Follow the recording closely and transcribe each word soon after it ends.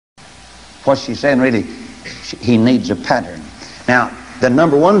What's she saying really? He needs a pattern. Now, the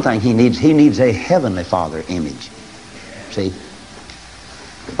number one thing he needs a Heavenly Father image. See?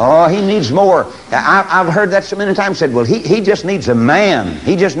 Oh, he needs more. I've heard that so many times said, well, he just needs a man.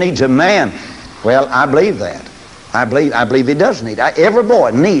 He just needs a man. Well, I believe that. I believe he does need. Every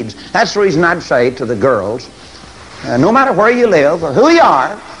boy needs. That's the reason I'd say to the girls, no matter where you live or who you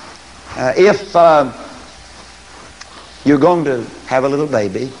are, if you're going to have a little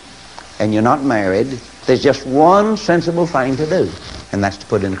baby and you're not married, there's just one sensible thing to do, and that's to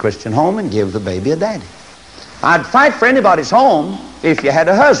put in a Christian home and give the baby a daddy. I'd fight for anybody's home if you had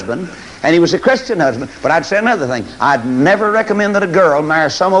a husband and he was a Christian husband. But I'd say another thing. I'd never recommend that a girl marry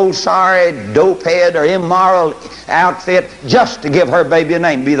some old sorry dopehead or immoral outfit just to give her baby a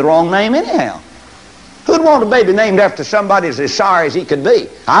name. It'd be the wrong name anyhow. Who'd want a baby named after somebody as sorry as he could be?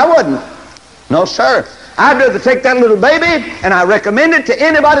 I wouldn't. No, sir. I'd rather take that little baby, and I recommend it to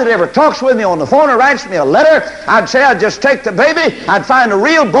anybody that ever talks with me on the phone or writes me a letter. I'd say I'd just take the baby. I'd find a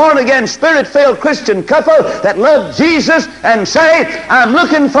real born-again, spirit-filled Christian couple that loved Jesus and say, I'm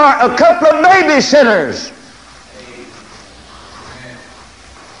looking for a couple of babysitters.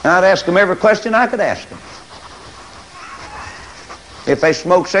 And I'd ask them every question I could ask them. If they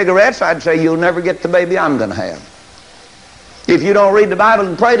smoke cigarettes, I'd say, you'll never get the baby I'm going to have. If you don't read the Bible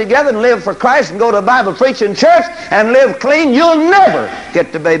and pray together and live for Christ and go to a Bible preaching church and live clean, you'll never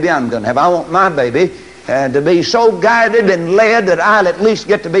get the baby I'm going to have. I want my baby to be so guided and led that I'll at least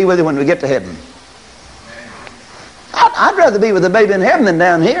get to be with you when we get to heaven. I'd rather be with the baby in heaven than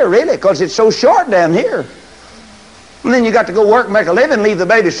down here, really, because it's so short down here. And then you got to go work, make a living, leave the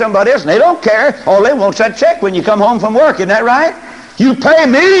baby to somebody else, and they don't care. All they want's that check when you come home from work. Isn't that right? You pay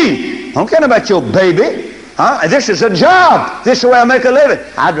me. I don't care about your baby. This is a job. This is the way I make a living.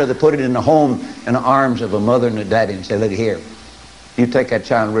 I'd rather put it in the home, in the arms of a mother and a daddy and say, look here, you take that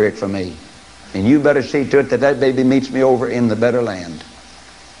child and rear it for me. And you better see to it that that baby meets me over in the better land.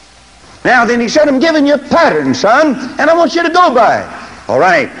 Now then, he said, I'm giving you a pattern, son, and I want you to go by it. All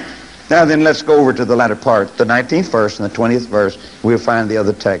right. Now then, let's go over to the latter part, the 19th verse and the 20th verse. We'll find the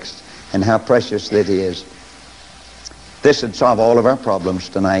other text and how precious that is. This would solve all of our problems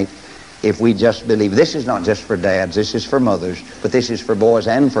tonight if we just believe. This is not just for dads, this is for mothers, but this is for boys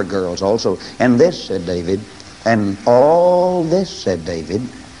and for girls also. And this, said David, and all this, said David,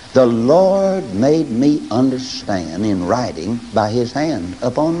 the Lord made me understand in writing by his hand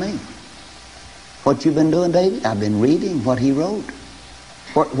upon me. What you been doing, David? I've been reading what he wrote.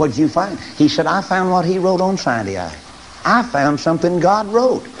 What'd you find? He said, I found what he wrote on Sinai. I found something God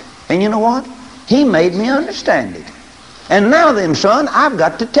wrote. And you know what? He made me understand it. And now then, son, I've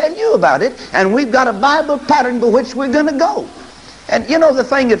got to tell you about it, and we've got a Bible pattern by which we're going to go. And you know the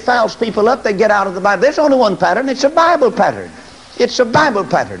thing that fouls people up, they get out of the Bible. There's only one pattern. It's a Bible pattern. It's a Bible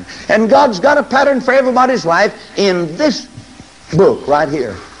pattern. And God's got a pattern for everybody's life in this book right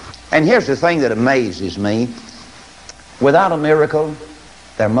here. And here's the thing that amazes me. Without a miracle,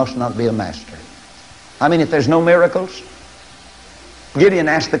 there must not be a master. I mean, if there's no miracles, Gideon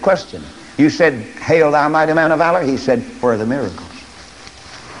asked the question. You said, hail thou mighty man of valor. He said, where are the miracles?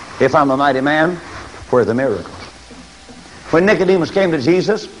 If I'm a mighty man, where are the miracles? When Nicodemus came to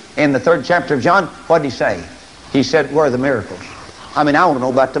Jesus in the 3rd chapter of John, what did he say? He said, where are the miracles? I mean, I want to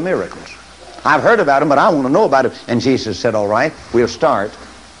know about the miracles. I've heard about them, but I want to know about them. And Jesus said, all right, we'll start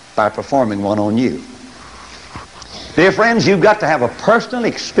by performing one on you. Dear friends, you've got to have a personal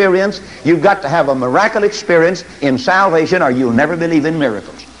experience. You've got to have a miraculous experience in salvation, or you'll never believe in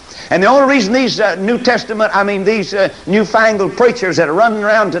miracles. And the only reason these these newfangled preachers that are running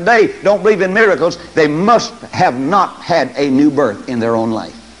around today don't believe in miracles, they must have not had a new birth in their own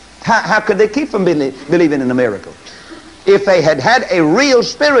life. How could they keep from believing in a miracle? If they had had a real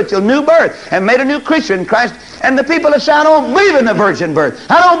spiritual new birth and made a new creature in Christ, and the people that say, I don't believe in the virgin birth,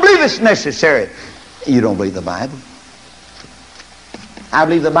 I don't believe it's necessary. You don't believe the Bible. I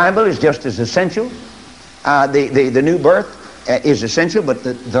believe the Bible is just as essential. The new birth is essential, but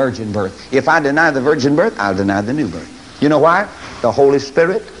the virgin birth. If I deny the virgin birth, I'll deny the new birth. You know why? The Holy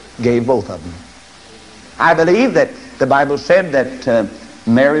Spirit gave both of them. I believe that the Bible said that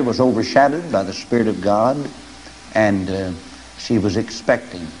Mary was overshadowed by the Spirit of God, and she was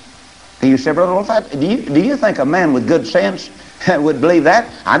expecting. You say, Brother Roloff, do you think a man with good sense would believe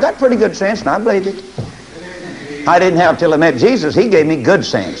that? I got pretty good sense, and I believed it. I didn't have till I met Jesus. He gave me good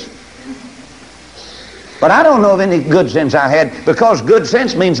sense. But I don't know of any good sense I had, because good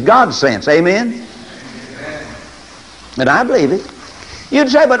sense means God's sense. Amen? And I believe it. You'd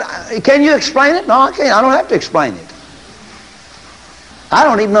say, but can you explain it? No, I can't. I don't have to explain it. I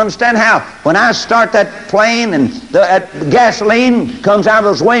don't even understand how. When I start that plane and that gasoline comes out of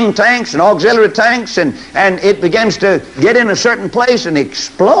those wing tanks and auxiliary tanks and it begins to get in a certain place and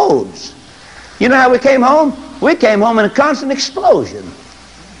explodes. You know how we came home? We came home in a constant explosion.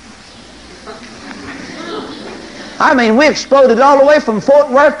 I mean, we exploded all the way from Fort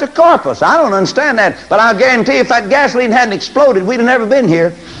Worth to Corpus. I don't understand that. But I'll guarantee you if that gasoline hadn't exploded, we'd have never been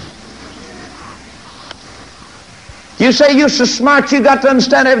here. You say you're so smart you got to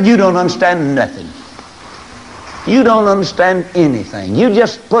understand everything. You don't understand nothing. You don't understand anything. You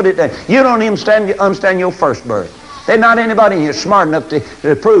just put it there. You don't even understand your first birth. There's not anybody in here smart enough to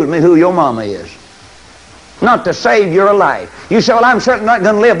prove to me who your mama is. Not to save your life. You say, well, I'm certainly not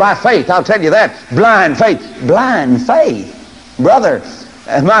going to live by faith. I'll tell you that. Blind faith. Blind faith. Brother,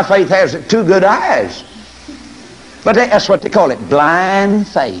 my faith has two good eyes. But that's what they call it. Blind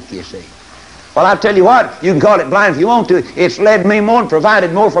faith, you see. Well, I'll tell you what, you can call it blind if you want to. It's led me more and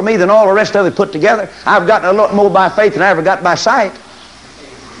provided more for me than all the rest of it put together. I've gotten a lot more by faith than I ever got by sight.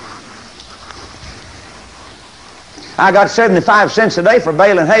 I got 75 cents a day for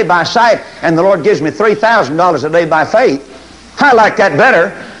baling hay by sight, and the Lord gives me $3,000 a day by faith. I like that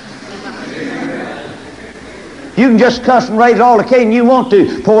better. You can just cuss and raise all the cane you want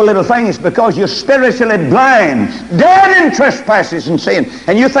to, poor little things, because you're spiritually blind, dead in trespasses and sin,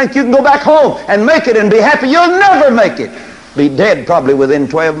 and you think you can go back home and make it and be happy. You'll never make it. Be dead probably within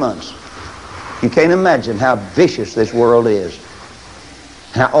 12 months. You can't imagine how vicious this world is.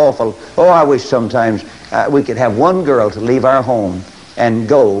 How awful. Oh, I wish sometimes we could have one girl to leave our home and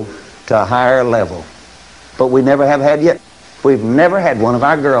go to a higher level. But we never have had yet. We've never had one of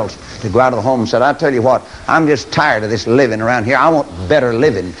our girls to go out of the home and said, I'll tell you what, I'm just tired of this living around here. I want better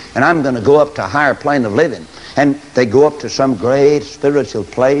living, and I'm going to go up to a higher plane of living. And they go up to some great spiritual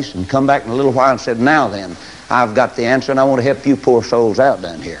place and come back in a little while and said, now then, I've got the answer, and I want to help you poor souls out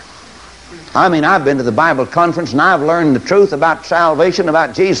down here. I mean, I've been to the Bible conference, and I've learned the truth about salvation,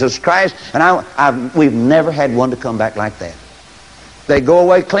 about Jesus Christ, and we've never had one to come back like that. They go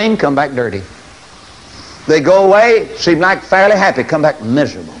away clean, come back dirty. They go away, seem like fairly happy, come back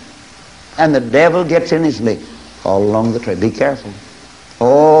miserable. And the devil gets in his lick all along the trail. Be careful.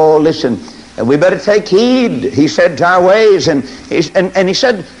 Oh, listen, we better take heed, he said, to our ways. And he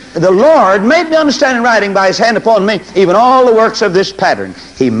said, the Lord made me understand in writing by his hand upon me, even all the works of this pattern.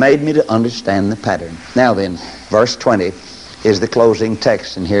 He made me to understand the pattern. Now then, verse 20 is the closing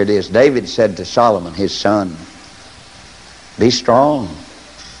text, and here it is. David said to Solomon, his son, be strong,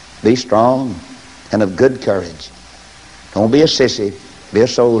 and of good courage. Don't be a sissy, be a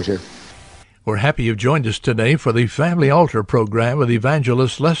soldier. We're happy you've joined us today for the Family Altar program with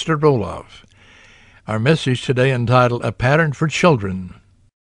Evangelist Lester Roloff. Our message today entitled, A Pattern for Children.